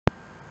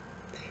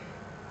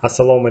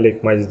Assalomu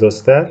alaykum aziz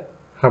do'stlar.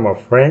 Hamma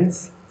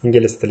friends,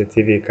 Ingliz tili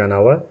TV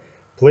kanali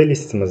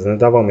playlistimizni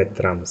davom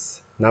ettiramiz.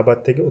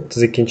 Navbatdagi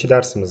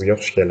 32-darsimizga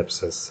xush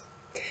kelibsiz.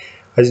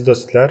 Aziz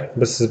do'stlar,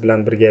 biz siz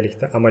bilan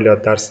birgalikda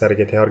amaliyot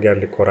darslariga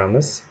tayyorgarlik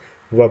ko'ramiz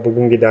va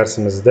bugungi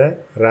darsimizda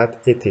rad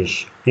etish,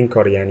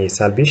 inkor, ya'ni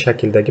salbiy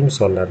shakldagi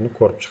misollarni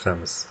ko'rib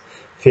chiqamiz.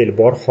 Fe'l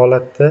bor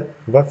holatda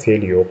va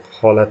fe'l yo'q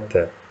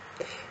holatda.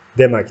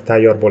 Demak,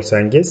 tayyor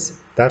bo'lsangiz,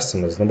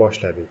 darsimizni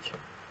boshladik.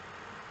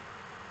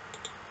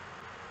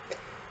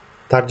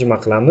 Tarjima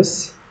qilamiz.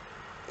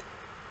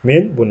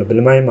 Men buni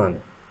bilmayman.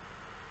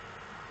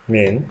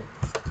 Men,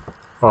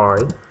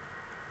 I,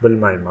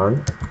 bilmayman.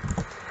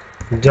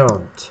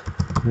 Don't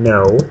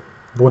know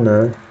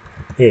buni,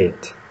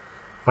 it.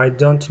 I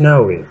don't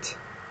know it.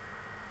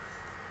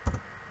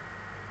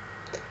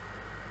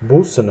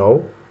 Bu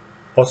sinov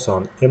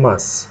oson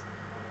emas.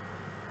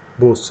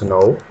 Bu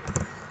sinov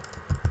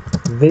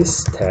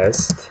this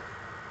test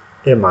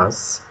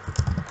emas.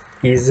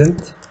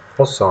 Isn't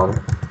oson,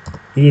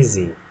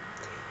 easy.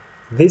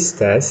 This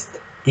test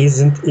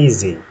isn't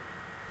easy.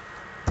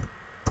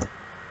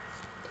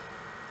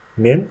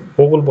 Men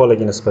o'g'il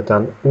bolaga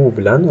nisbatan u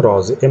bilan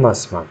rozi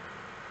emasman.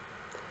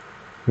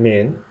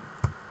 Men,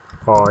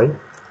 I,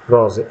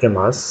 rozi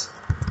emas.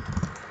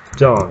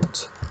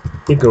 Don't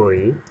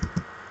agree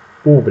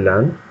u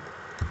bilan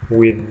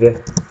with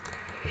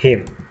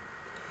him.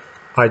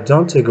 I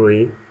don't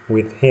agree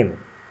with him.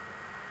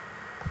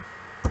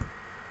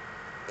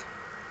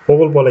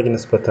 O'g'il bolaga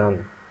nisbatan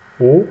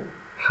u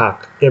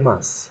haq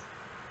emas.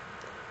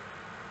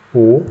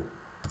 U,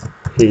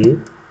 he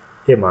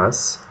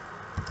emas.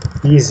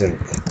 Isn't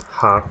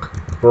haq,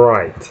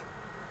 right.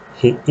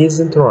 He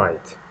isn't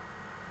right.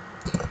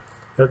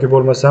 Yoki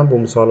bo'lmasam bu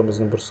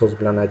misolimizni bir so'z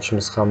bilan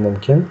aytishimiz ham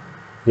mumkin.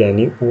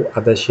 Ya'ni u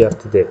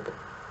adashyapti deb.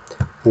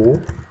 U,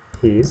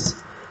 his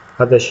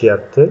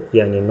adashyapti,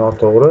 ya'ni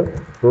noto'g'ri,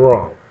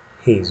 wrong.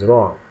 He's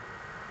wrong.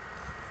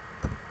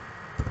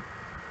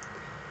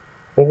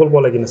 O'g'il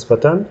bolaga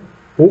nisbatan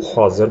u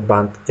hozir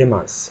band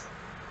emas.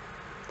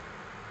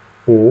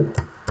 U,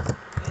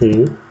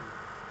 he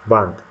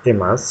band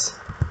emas.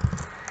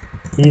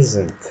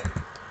 Isn't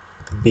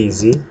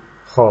busy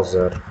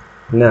hozir,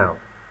 now.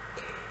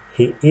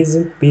 He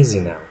isn't busy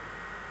now.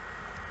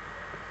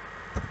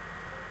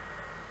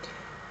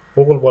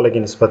 O'g'il bolaga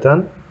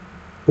nisbatan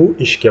u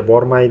ishga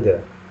bormaydi.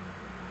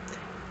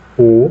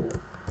 U,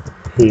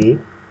 he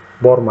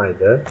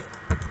bormaydi.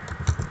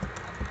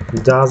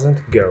 Doesn't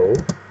go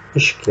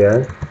ishga,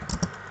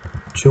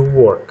 to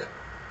work.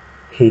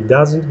 He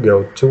doesn't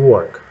go to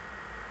work.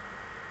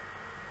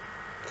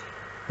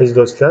 Aziz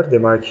do'stlar,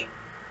 demak,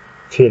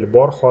 fe'l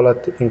bor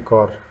holatda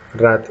inkor,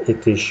 rad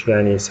etish,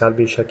 ya'ni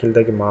salbiy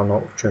shakldagi ma'no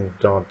uchun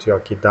don't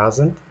yoki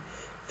doesn't,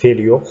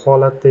 fe'l yo'q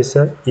holatda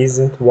esa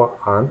isn't va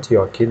aren't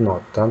yoki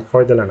notdan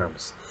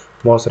foydalanamiz.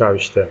 Mos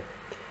ravishda.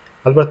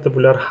 Albatta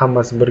bular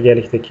hammasi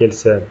birgalikda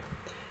kelsa,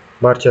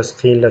 barchasi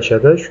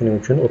qiyinlashadi. Shuning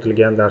uchun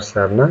o'tilgan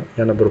darslarni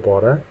yana bir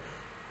bora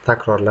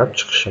takrorlab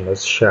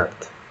chiqishimiz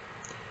shart.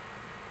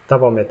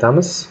 Davom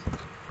etamiz.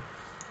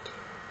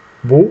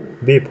 Bu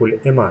bepul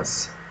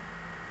emas.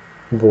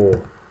 Bu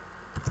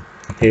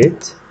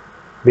it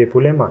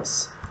bepul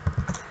emas.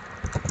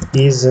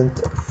 Isn't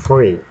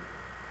free.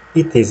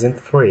 It isn't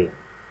free.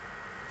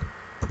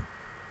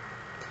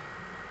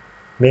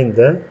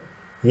 Menda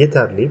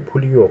yetarli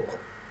pul yo'q.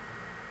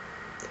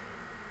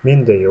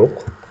 Menda yo'q.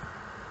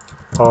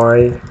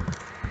 I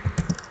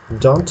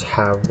don't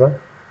have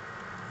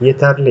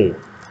yetarli.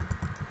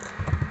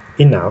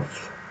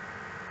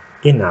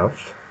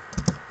 Enough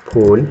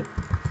pul,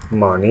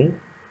 money,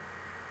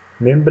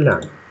 men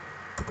bilan.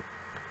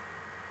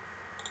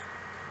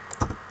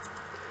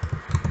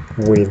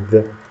 With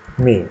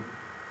me.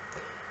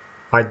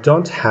 I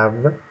don't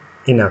have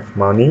enough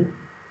money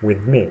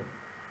with me.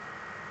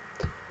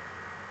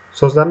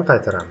 So'zlarni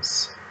qaytaramiz.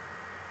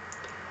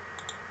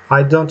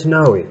 I don't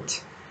know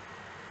it.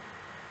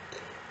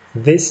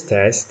 This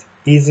test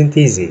isn't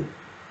easy.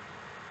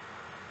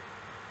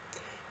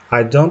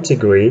 I don't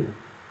agree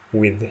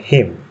with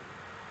him.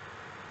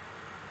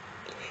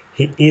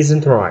 He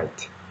isn't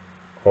right,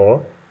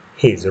 or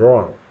he's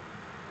wrong.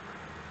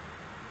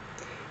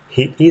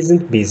 He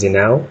isn't busy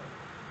now.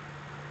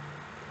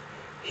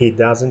 He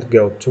doesn't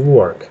go to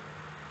work.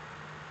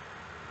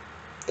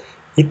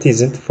 It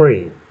isn't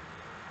free.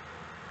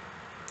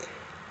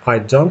 I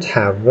don't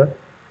have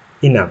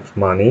enough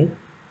money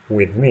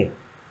with me.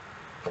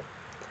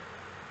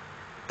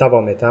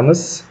 Davom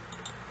etamiz.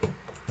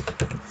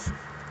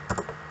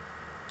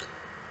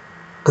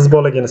 Qiz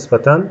bolaga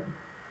nisbatan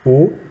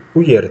u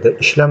yerda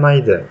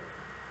ishlamaydi.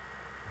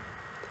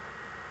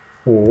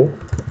 U,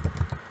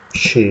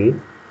 she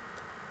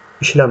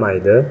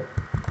ishlamaydi.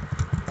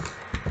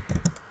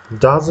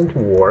 Doesn't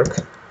work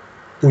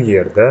u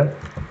yerda.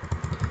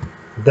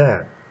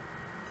 There.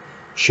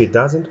 She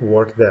doesn't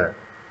work there.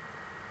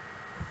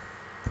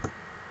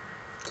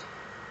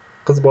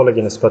 Qiz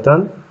bolaga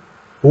nisbatan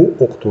u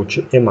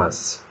o'qituvchi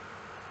emas.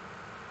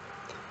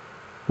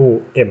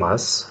 U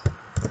emas.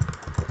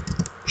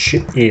 She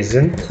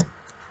isn't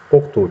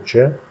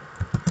o'qituvchi.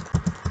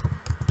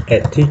 a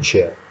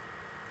teacher.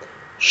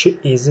 She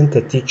isn't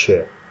a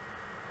teacher.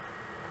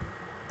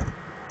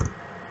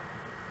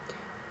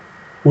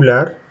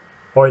 Ular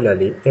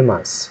oilali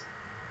emas.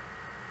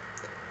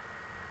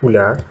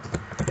 Ular,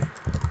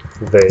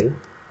 they,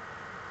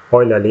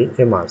 oilali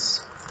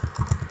emas.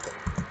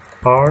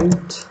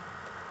 Aren't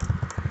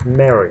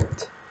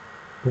married.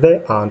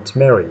 They aren't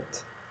married.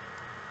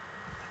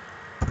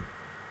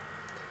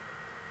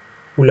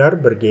 Ular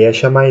birga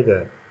yashamaydi.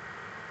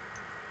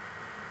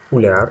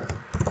 Ular,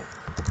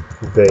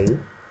 they,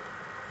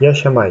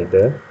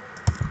 yashamaydi.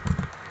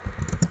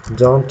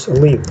 Don't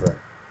live.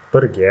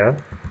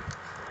 Birga,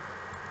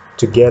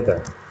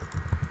 together.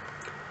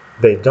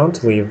 They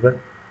don't live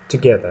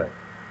together.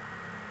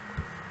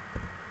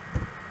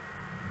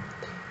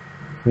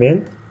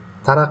 Men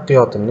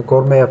taraqqiyotimni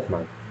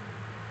ko'rmayapman.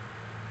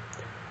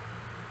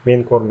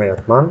 Men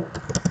ko'rmayapman.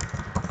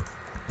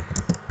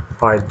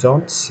 I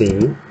don't see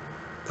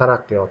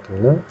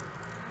taraqqiyotimni.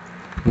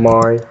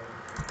 My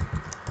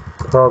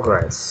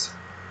progress.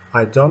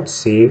 I don't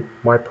see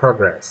my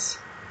progress.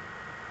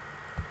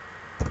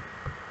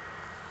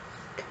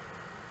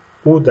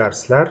 U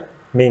darslar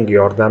menga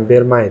yordam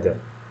bermaydi.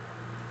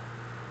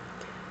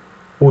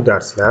 U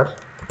darslar,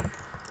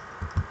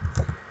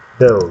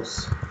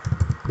 those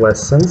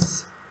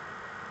lessons,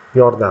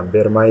 yordam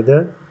bermaydi.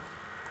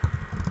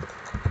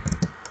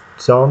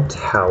 Don't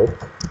help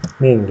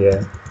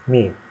menga,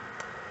 me.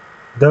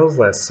 Those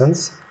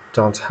lessons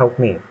don't help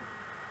me.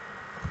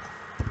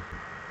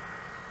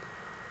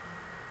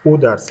 U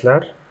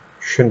darslar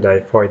shunday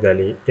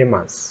foydali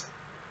emas.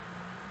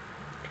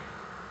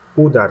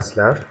 U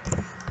darslar,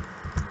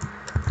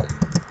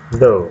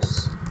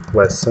 those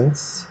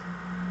lessons,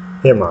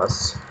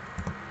 emas,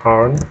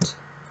 aren't,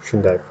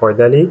 shunday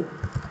foydali,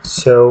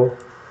 so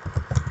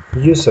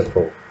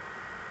useful.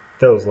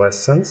 Those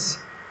lessons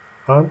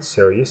aren't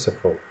so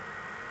useful.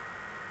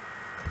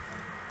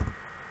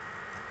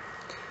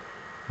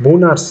 Bu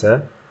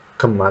narsa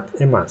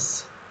qimmat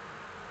emas.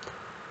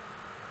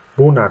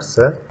 Bu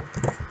narsa,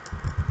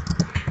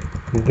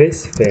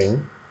 this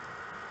thing,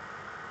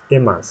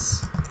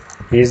 emas,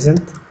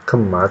 isn't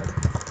qimmat,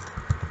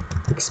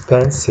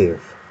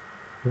 expensive.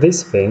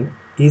 This thing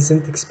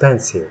isn't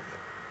expensive.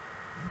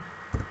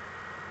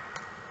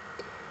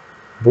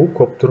 Bu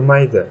ko'p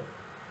turmaydi.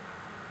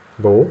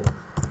 Bu,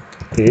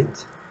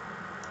 it,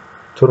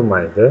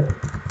 turmaydi.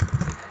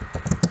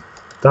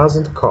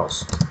 Doesn't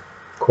cost,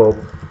 ko'p,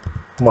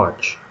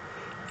 much.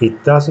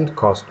 It doesn't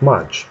cost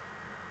much.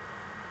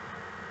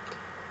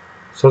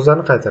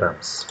 So'zlarni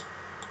qaytaramiz.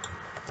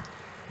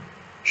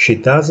 She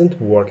doesn't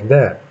work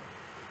there.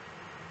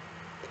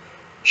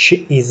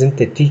 She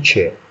isn't a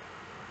teacher.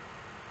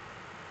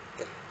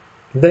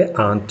 They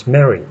aren't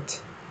married.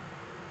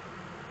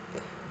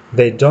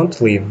 They don't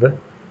live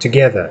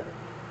together.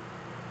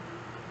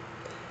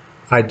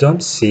 I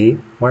don't see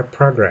my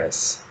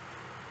progress.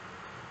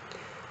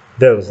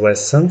 Those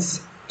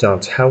lessons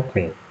don't help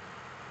me.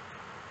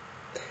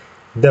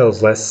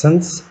 Those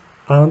lessons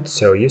aren't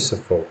so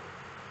useful.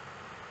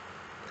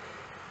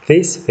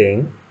 This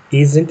thing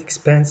isn't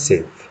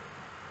expensive.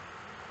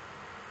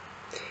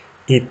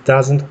 It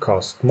doesn't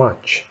cost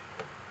much.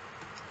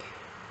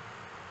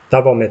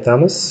 Davom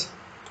etamiz.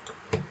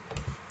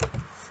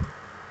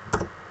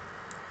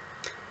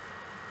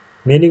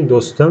 Mening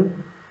do'stim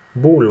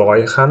bu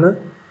loyihani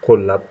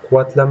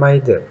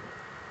qo'llab-quvvatlamaydi.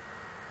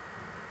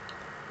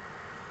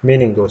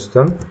 Mening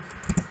do'stim,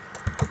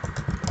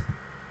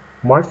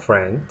 my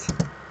friend,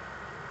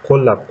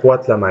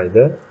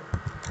 qo'llab-quvvatlamaydi.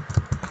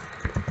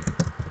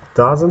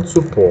 Doesn't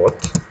support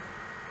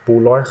bu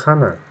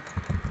loyihani.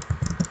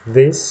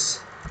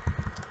 This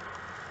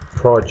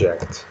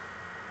project.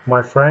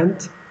 My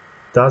friend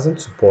doesn't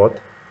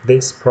support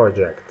this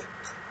project.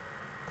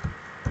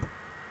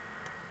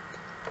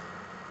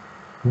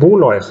 Bu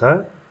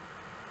loyiha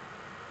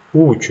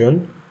u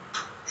uchun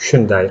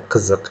shunday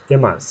qiziq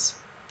emas.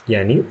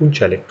 Ya'ni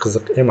unchalik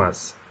qiziq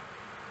emas.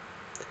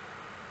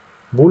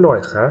 Bu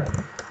loyiha,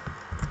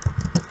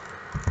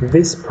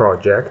 this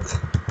project,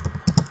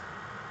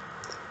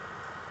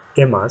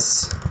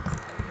 emas,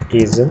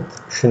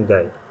 isn't,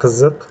 shunday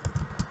qiziq,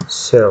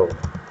 so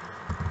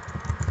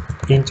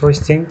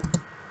interesting,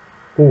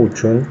 u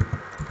uchun,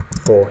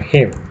 for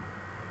him.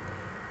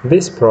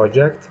 This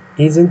project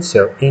isn't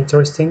so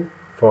interesting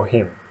for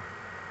him.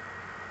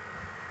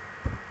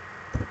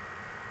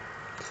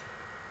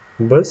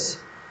 Biz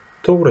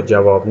to'g'ri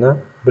javobni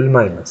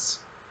bilmaymiz.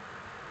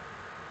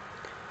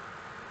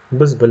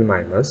 Biz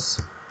bilmaymiz.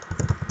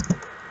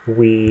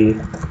 We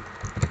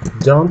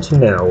don't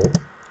know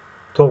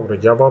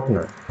to'g'ri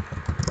javobni.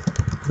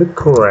 The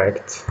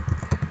correct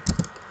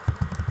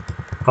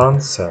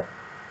answer.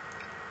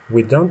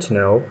 We don't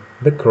know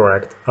the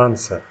correct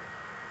answer.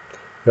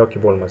 Yoki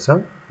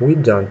bo'lmasa, we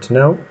don't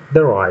know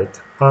the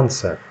right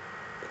answer.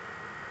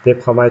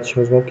 deb ham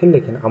aytishimiz mumkin,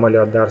 lekin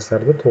amaliyot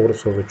darslarida to'g'ri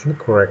so'z uchun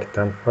correct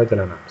dan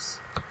foydalanamiz.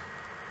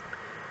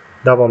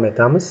 Davom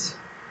etamiz.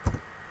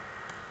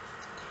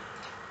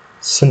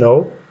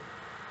 Sinov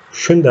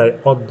shunday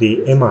oddiy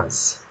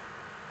emas.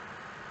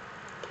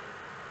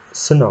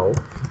 sinov,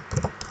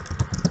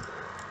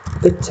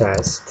 the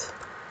test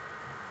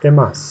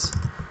emas,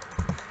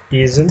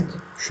 isn't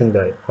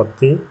shunday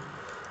oddiy,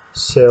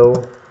 so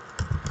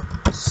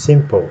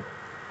simple,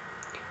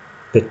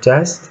 the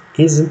test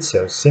isn't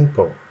so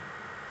simple.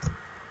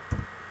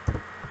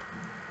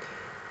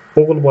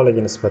 O'g'il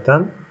bolaga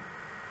nisbatan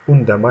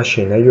unda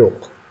mashina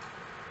yo'q.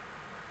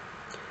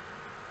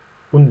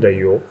 Unda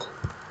yo'q.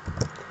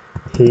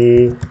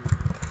 He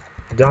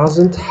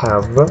doesn't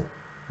have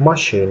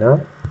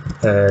mashina,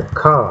 a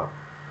car.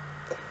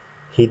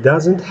 He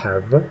doesn't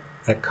have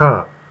a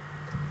car.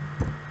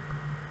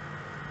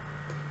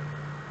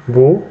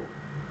 Bu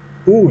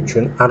u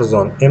uchun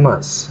arzon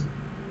emas.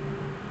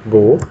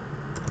 Bu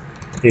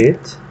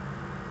it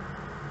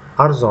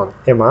arzon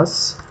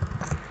emas.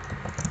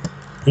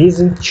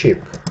 Isn't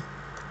cheap.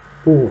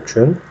 U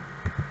uchun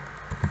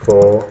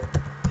for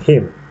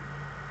him.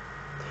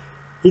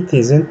 It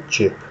isn't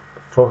cheap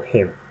for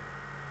him.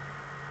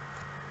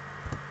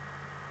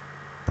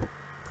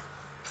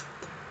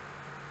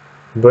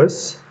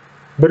 Biz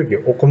birga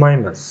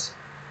o'qimaymiz.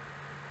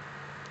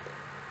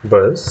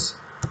 Biz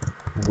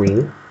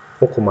we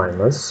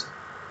o'qimaymiz.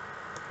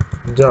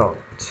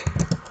 Don't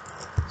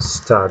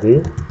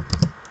study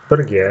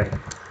birga.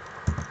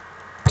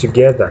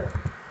 Together.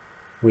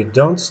 We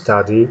don't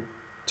study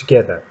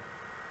together.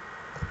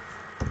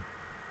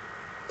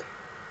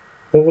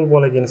 O'g'il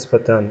bolaga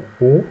nisbatan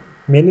u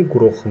meni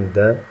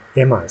guruhimda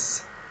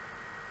emas.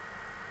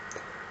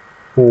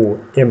 U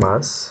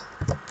emas.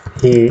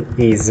 He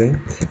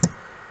isn't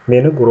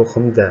meni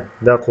guruhimda.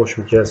 Da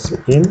qo'shimchasi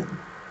in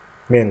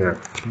meni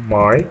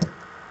my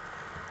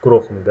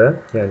guruhimda,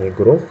 ya'ni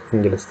guruh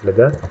ingliz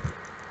tilida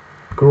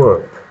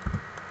group.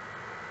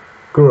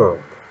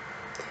 Group.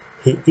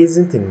 He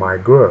isn't in my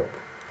group.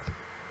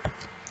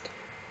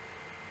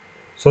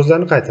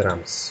 So'zlarni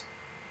qaytaramiz.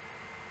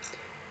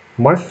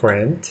 My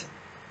friend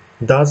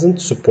doesn't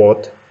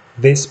support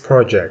this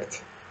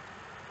project.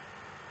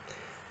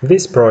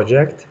 This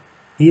project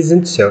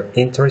isn't so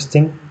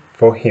interesting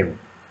for him.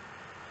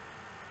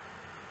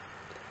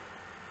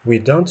 We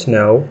don't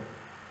know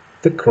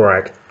the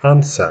correct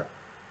answer.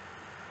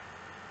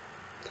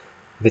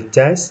 The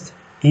test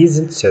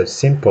isn't so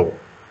simple.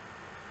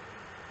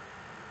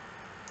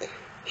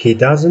 He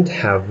doesn't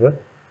have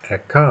a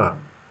car.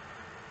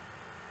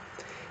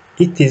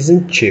 It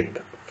isn't cheap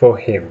for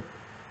him.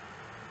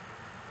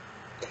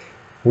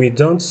 We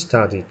don't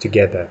study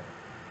together.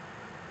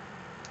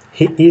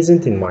 He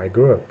isn't in my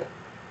group.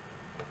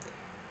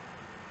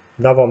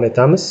 Davom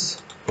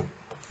etamiz.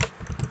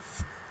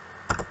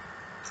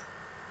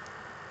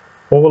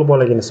 O'g'il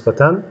bolaga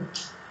nisbatan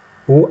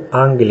u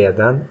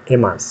Angliyadan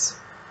emas.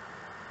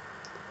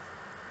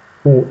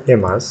 U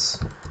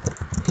emas.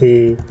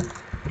 He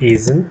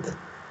isn't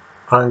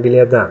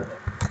Angliyadan.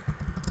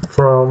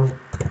 From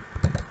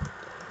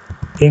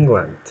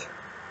England.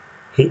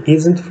 He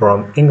isn't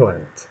from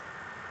England.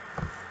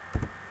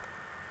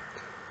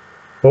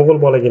 O'g'il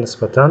bolaga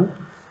nisbatan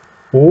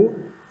u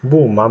bu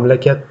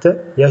mamlakatda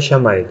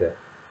yashamaydi.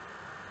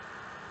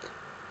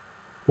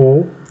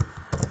 U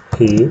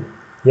he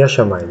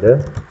yashamaydi.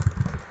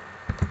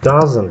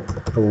 Doesn't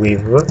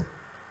live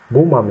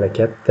bu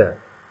mamlakatda.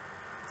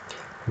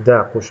 Da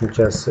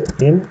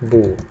qo'shimchasi in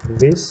bu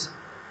this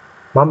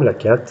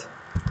mamlakat.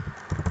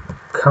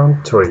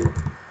 Country.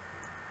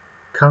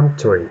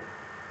 Country.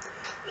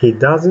 He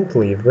doesn't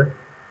live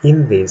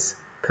in this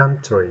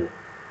country.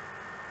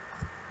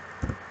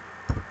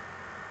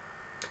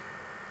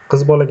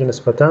 Qiz bolaga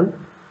nisbatan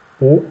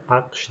u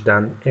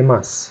AQShdan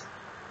emas.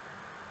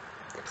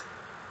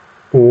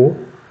 U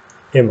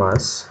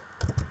emas.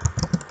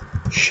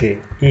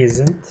 She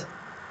isn't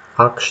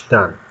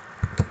AQShdan.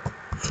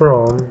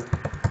 From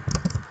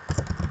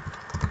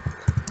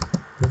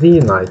the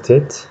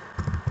United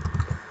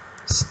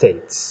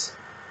States.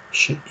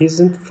 She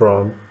isn't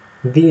from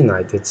the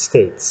United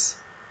States.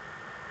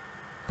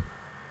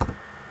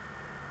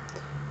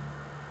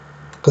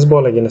 Qiz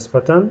bolaga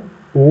nisbatan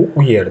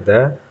u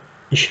yerda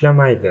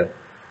ishlamaydi.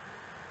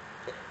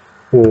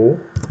 U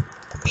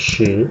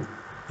she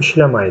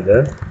ishlamaydi.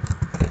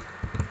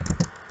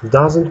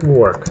 Doesn't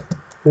work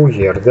u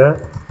yerda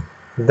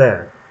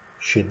there.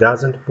 She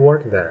doesn't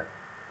work there.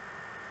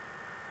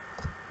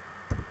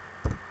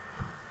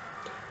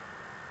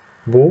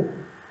 Bu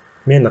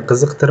meni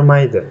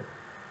qiziqtirmaydi.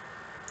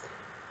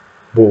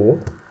 Bu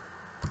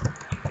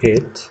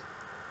it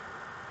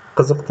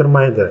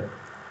qiziqtirmaydi.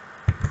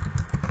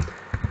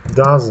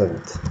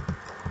 Doesn't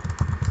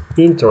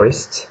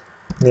interest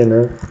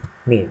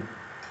me.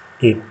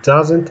 It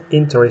doesn't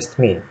interest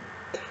me.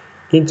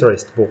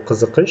 Interest bu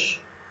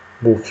qiziqish,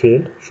 bu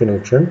fe'l, shuning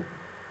uchun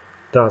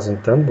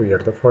doesn'tdan bu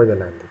yerda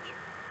foydalandik.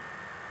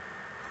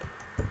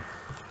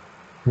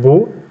 Bu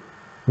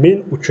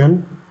men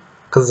uchun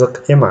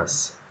qiziq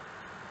emas.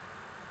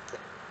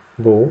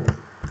 Bu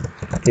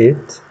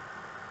it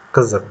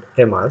qiziq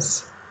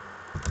emas.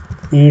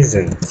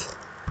 Isn't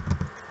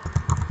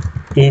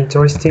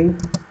interesting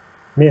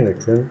men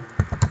uchun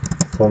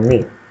for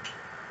me.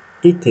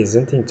 It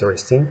isn't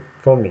interesting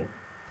for me.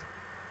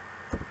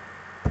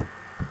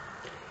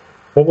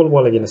 O'g'il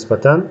bolaga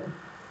nisbatan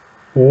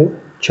u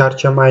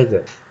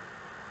charchamaydi.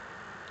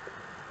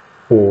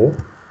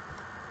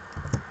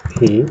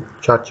 He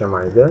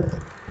charchamaydi.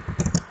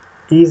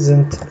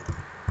 Isn't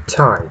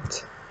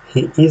tight.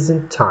 He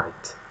isn't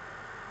tight.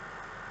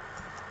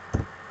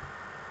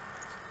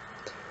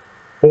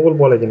 O'g'il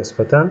bolaga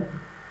nisbatan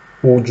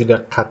u juda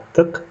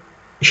qattiq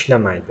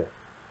ishlamaydi.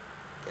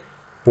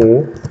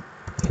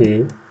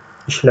 He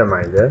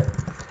ishlamaydi.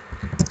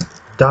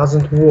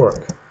 Doesn't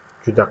work.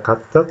 Juda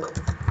qattiq.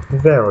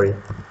 Very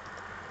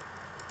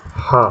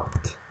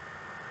hard.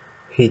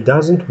 He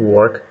doesn't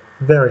work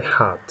very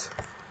hard.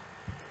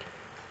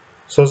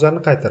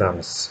 So'zlarni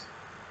qaytaramiz.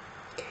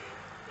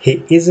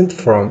 He isn't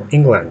from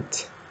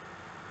England.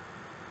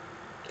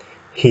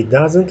 He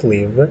doesn't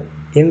live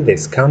in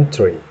this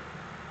country.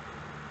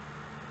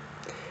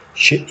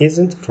 She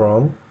isn't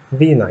from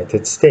the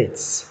United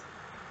States.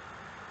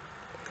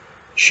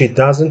 She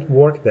doesn't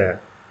work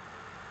there.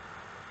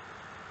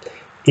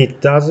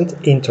 It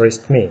doesn't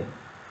interest me.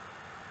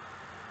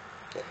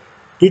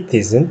 It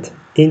isn't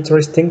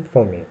interesting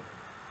for me.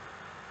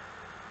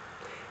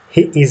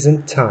 He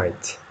isn't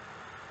tight.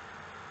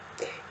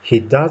 He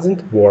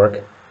doesn't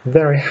work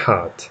very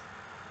hard.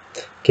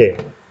 Okay,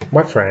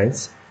 my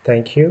friends,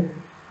 thank you.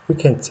 We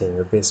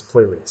continue this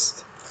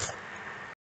playlist.